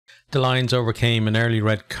The Lions overcame an early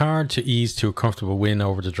red card to ease to a comfortable win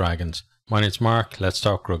over the Dragons. My name's Mark, let's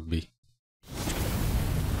talk rugby.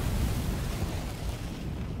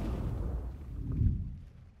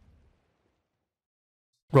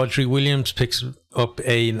 Rhodri Williams picks up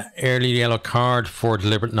an early yellow card for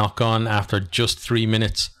deliberate knock-on after just 3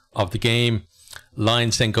 minutes of the game.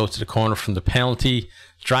 Lions then go to the corner from the penalty.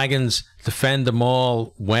 Dragons defend the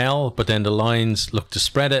maul well, but then the Lions look to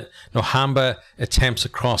spread it. Nohamba attempts a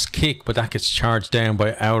cross kick, but that gets charged down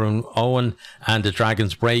by Aaron Owen and the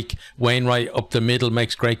Dragons break. Wainwright up the middle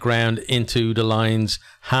makes great ground into the Lions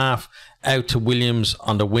half. Out to Williams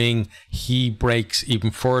on the wing. He breaks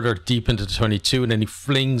even further deep into the 22 and then he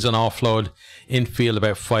flings an offload infield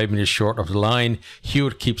about 5 meters short of the line.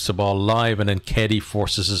 Hewitt keeps the ball live and then Keddy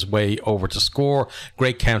forces his way over to score.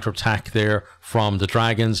 Great counter-attack there from the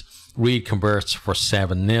Dragons. Reid converts for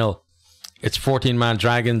 7-0. It's 14-man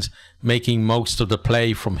Dragons making most of the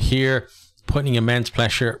play from here, putting immense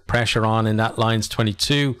pressure on in that Lions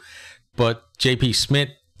 22. But JP Smith,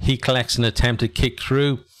 he collects an attempted kick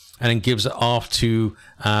through and then gives it off to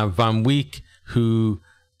Van Wyk, who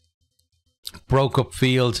broke up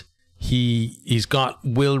field. He's got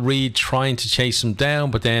Will Reid trying to chase him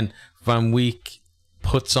down, but then Van Wyk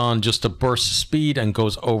puts on just a burst of speed and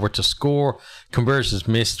goes over to score. Conversions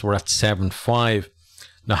missed. We're at 7-5.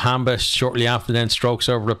 Nohamba shortly after then strokes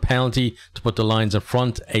over a penalty to put the Lions in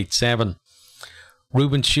front, 8-7.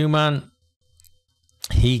 Ruben Schumann,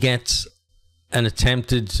 he gets an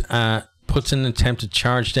attempted puts an attempted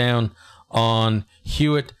charge down on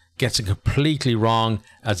Hewitt, gets it completely wrong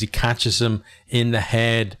as he catches him in the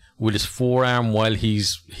head with his forearm while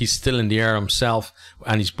he's still in the air himself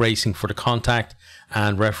and he's bracing for the contact,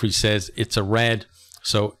 and referee says it's a red,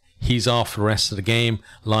 so he's off the rest of the game.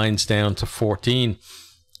 Lions down to 14.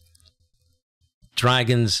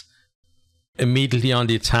 Dragons immediately on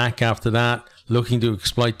the attack after that, looking to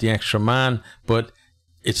exploit the extra man, but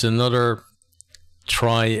it's another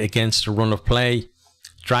try against a run of play.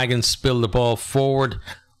 Dragons spill the ball forward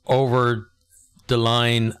over the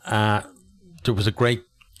line. There was a great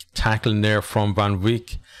tackle in there from Van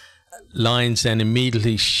Wyk. Lions then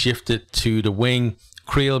immediately shift it to the wing.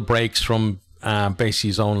 Creel breaks from basically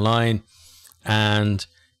his own line and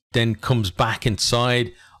then comes back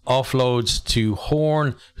inside, offloads to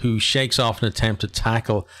Horn, who shakes off an attempted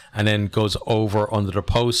tackle and then goes over under the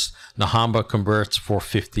post. Nohamba converts for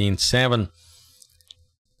 15-7.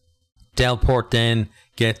 Delport then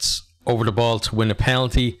gets over the ball to win a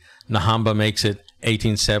penalty. Nohamba makes it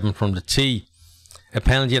 18-7 from the tee. A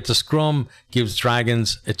penalty at the scrum gives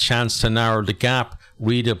Dragons a chance to narrow the gap.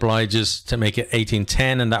 Reid obliges to make it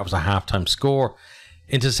 18-10, and that was a halftime score.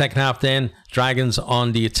 Into the second half then, Dragons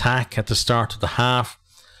on the attack at the start of the half.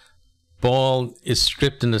 Ball is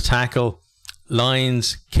stripped in the tackle.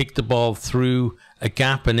 Lions kick the ball through a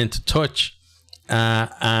gap and into touch,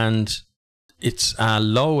 and it's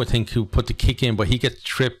Lowe, I think, who put the kick in, but he gets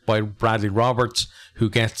tripped by Bradley Roberts, who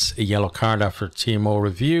gets a yellow card after TMO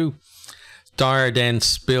review. Dyer then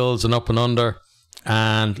spills an up and under,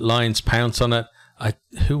 and Lions pounce on it.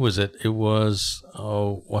 Who was it? It was,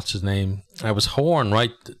 what's his name? It was Horn,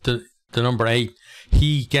 right? The number 8.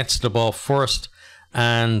 He gets the ball first,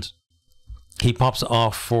 and he pops it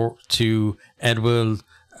off to Edwill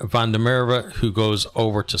van der Merwe, who goes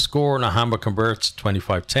over to score. Nohamba converts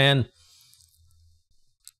 25-10.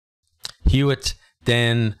 Hewitt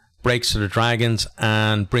then breaks to the Dragons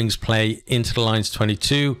and brings play into the Lions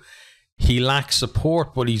 22. He lacks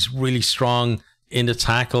support, but he's really strong in the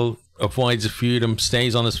tackle, avoids a few of them,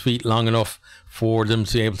 stays on his feet long enough for them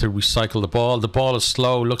to be able to recycle the ball. The ball is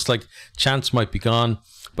slow, looks like chance might be gone,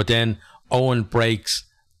 but then Owen breaks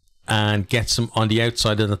and gets him on the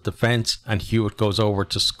outside of the defence, and Hewitt goes over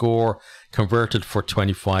to score, converted for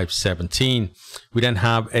 25-17. We then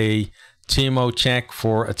have a TMO check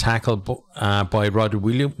for a tackle by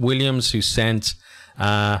Rhodri Williams, who sent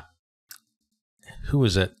who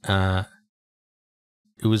was it?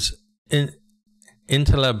 It was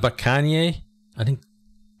Intala Bakanye, I think,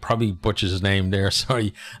 probably butchers his name there,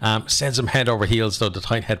 sorry. Sends him head over heels, though, the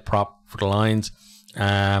tight head prop for the Lions.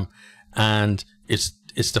 And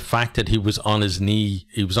it's the fact that he was on his knee,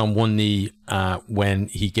 he was on one knee when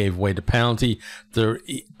he gave away the penalty. There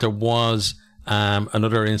was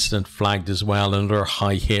another incident flagged as well, another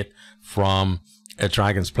high hit from a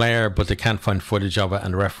Dragons player, but they can't find footage of it,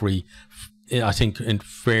 and the referee, I think,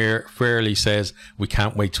 fairly says we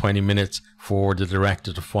can't wait 20 minutes for the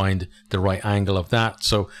director to find the right angle of that.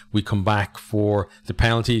 So we come back for the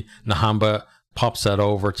penalty. Nohamba pops that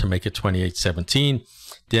over to make it 28-17.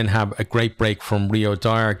 Then have a great break from Rio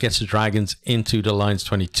Dyer, gets the Dragons into the Lions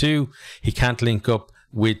 22. He can't link up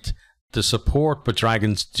with the support, but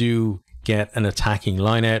Dragons do get an attacking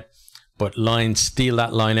line out, but Lions steal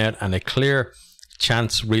that line out, and a clear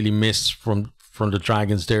chance really missed from the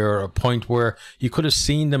Dragons there, a point where you could have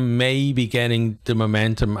seen them maybe getting the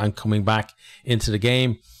momentum and coming back into the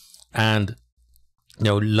game. And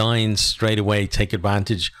Lions straight away take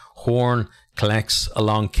advantage. Horn collects a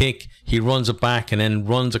long kick, he runs it back and then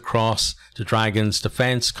runs across the Dragons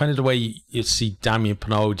defense, kind of the way you see Damien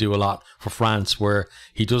Penaud do a lot for France, where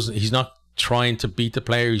he's not trying to beat the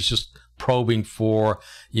player, he's just probing for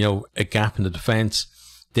a gap in the defense.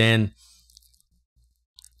 Then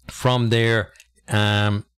from there,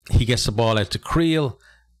 he gets the ball out to Creel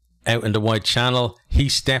out in the wide channel. He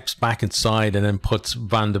steps back inside and then puts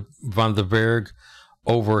Van der Berg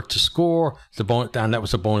over to score and that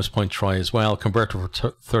was a bonus point try as well, converted for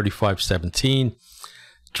 35-17.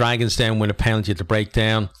 Dragons then win a penalty at the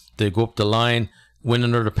breakdown. They go up the line, win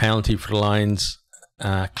another penalty for the Lions,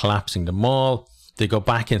 collapsing the maul. They go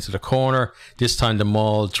back into the corner. This time the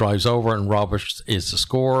maul drives over and Roberts is the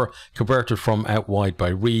scorer, converted from out wide by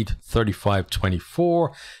Reid,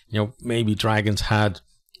 35-24. Maybe Dragons had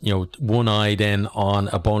one eye then on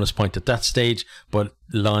a bonus point at that stage, but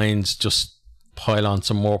Lions just pile on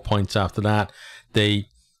some more points after that. They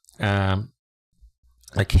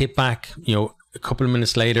hit back a couple of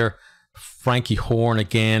minutes later. Frankie Horn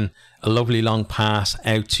again, a lovely long pass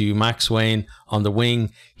out to Max Wayne on the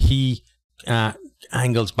wing. He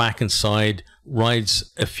angles back inside,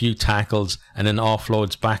 rides a few tackles, and then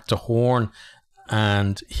offloads back to Horn,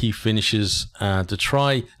 and he finishes the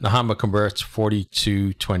try. Nahama converts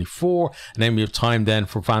 42-24, and then we have time then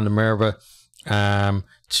for Van der Merwe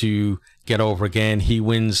to get over again. He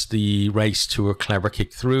wins the race to a clever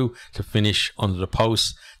kick through to finish under the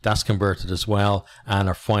post. That's converted as well, and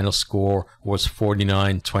our final score was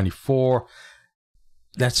 49-24.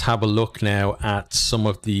 Let's have a look now at some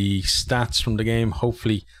of the stats from the game.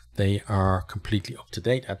 Hopefully they are completely up to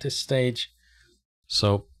date at this stage.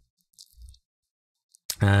 So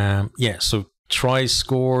so tries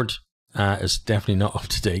scored is definitely not up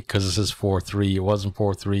to date because this is 4-3. It wasn't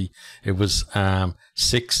 4-3. It was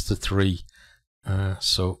 6-3.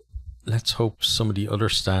 So let's hope some of the other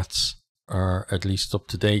stats are at least up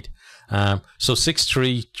to date. So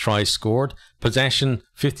 6-3 tries scored. Possession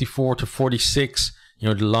 54-46.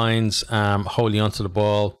 The Lions holding onto the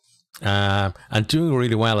ball and doing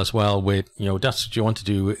really well as well with, that's what you want to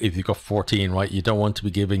do if you've got 14, right? You don't want to be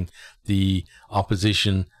giving the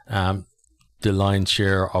opposition the lion's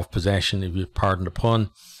share of possession, if you pardon the pun.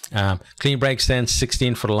 Clean breaks then,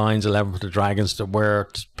 16 for the Lions, 11 for the Dragons. There were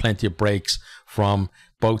plenty of breaks from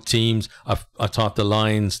both teams. I thought the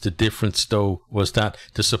Lions, the difference though was that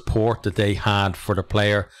the support that they had for the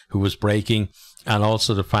player who was breaking, and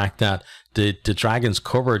also the fact that the Dragons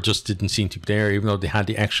cover just didn't seem to be there, even though they had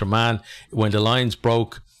the extra man. When the Lions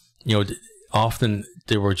broke, often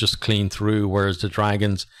they were just clean through, whereas the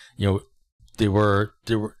Dragons, there were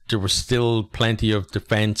still plenty of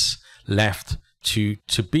defense left to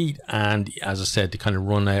beat, and as I said, they kind of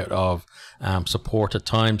run out of support at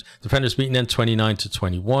times. Defenders beaten then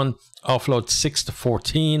 29-21, offload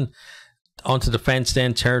 6-14. Onto defense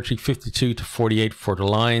then, territory 52-48 for the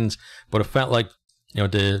Lions, but it felt like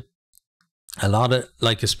a lot of,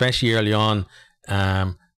 especially early on,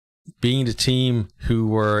 being the team who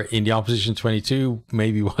were in the opposition 22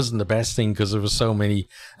 maybe wasn't the best thing because there were so many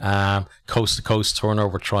coast to coast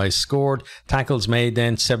turnover tries scored. Tackles made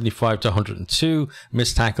then 75-102,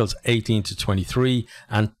 missed tackles 18-23,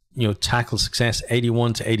 and tackle success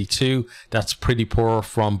 81-82. That's pretty poor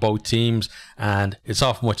from both teams, and it's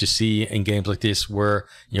often what you see in games like this where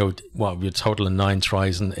you're total of 9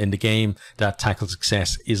 tries in the game, that tackle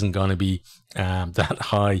success isn't going to be that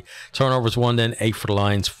high. Turnovers 1 then, 8 for the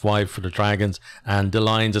Lions, 5 for the Dragons, and the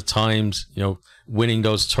Lions at times winning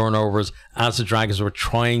those turnovers as the Dragons were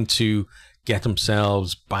trying to get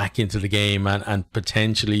themselves back into the game and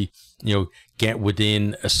potentially get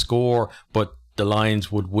within a score, but the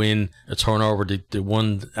Lions would win a turnover. They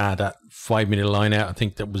won that 5-minute line out. I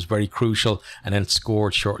think that was very crucial, and then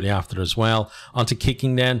scored shortly after as well. On to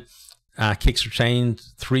kicking then. Kicks retained,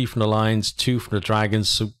 3 from the Lions, 2 from the Dragons.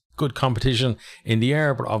 So good competition in the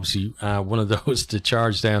air, but obviously one of those, the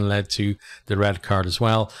charge down, led to the red card as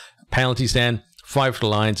well. Penalties then, 5 for the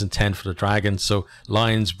Lions and 10 for the Dragons. So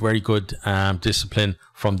Lions, very good discipline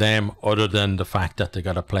from them, other than the fact that they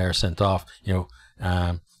got a player sent off.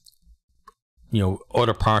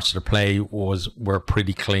 Other parts of the play were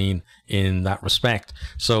pretty clean in that respect.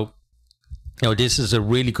 So, this is a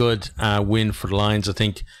really good win for the Lions. I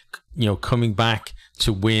think, coming back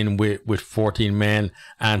to win with 14 men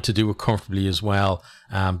and to do it comfortably as well.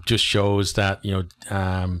 Just shows that, you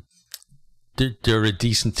know, they're a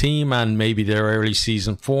decent team, and maybe their early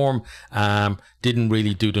season form didn't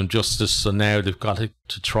really do them justice. So now they've got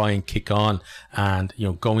to try and kick on, and, you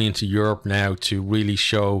know, going into Europe now to really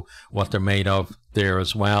show what they're made of there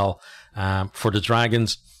as well. For the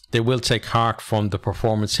Dragons, they will take heart from the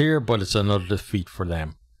performance here, but it's another defeat for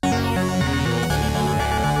them.